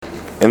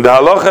In the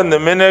halacha and the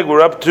minhag,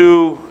 we're up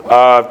to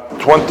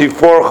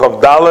 24th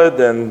of Daled,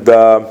 and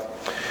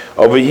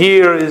over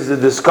here is the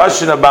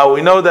discussion about,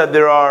 we know that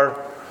there are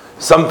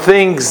some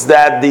things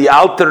that the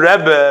Alter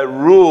Rebbe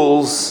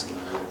rules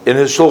in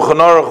his Shulchan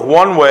Aruch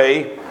one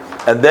way,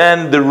 and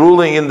then the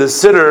ruling in the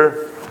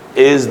Siddur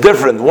is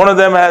different. One of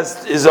them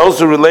is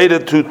also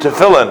related to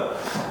Tefillin,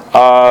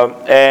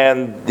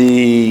 and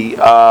the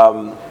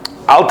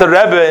Alter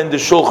Rebbe in the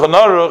Shulchan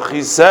Aruch,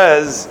 he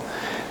says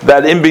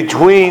that in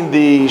between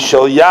the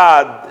Shel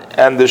Yad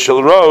and the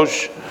Shel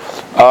Rosh,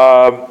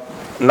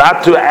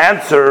 not to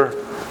answer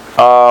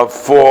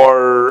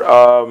for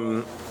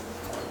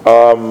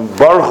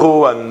Baruch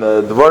Hu and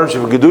the Dvarim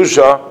Shev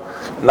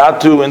Kedusha, not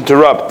to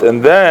interrupt.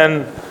 And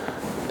then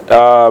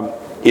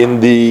in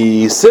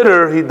the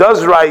Siddur, he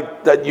does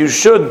write that you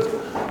should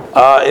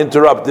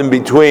interrupt in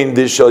between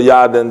the Shel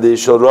Yad and the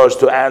Shel Rosh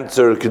to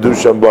answer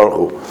Kedusha and Baruch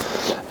Hu.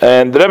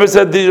 And the Rebbe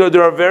said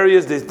there are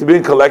various, they've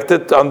been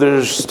collected,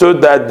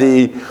 understood that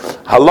the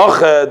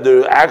halacha,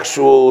 the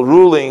actual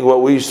ruling,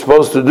 what we're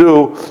supposed to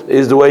do,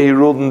 is the way he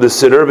ruled in the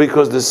Siddur,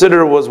 because the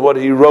Siddur was what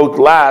he wrote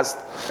last,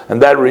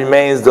 and that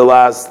remains the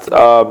last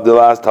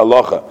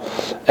halacha.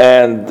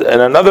 And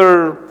in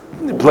another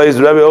place,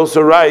 the Rebbe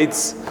also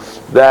writes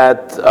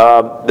that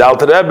the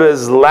Alter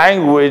Rebbe's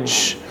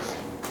language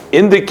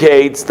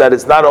indicates that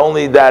it's not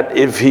only that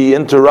if he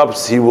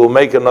interrupts he will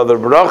make another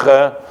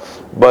bracha,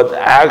 but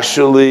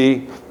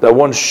actually that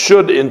one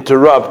should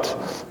interrupt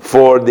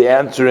for the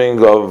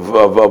answering of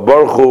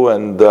Baruch Hu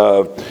and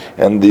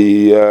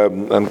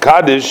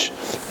Kaddish,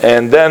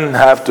 and then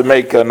have to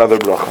make another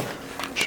bracha.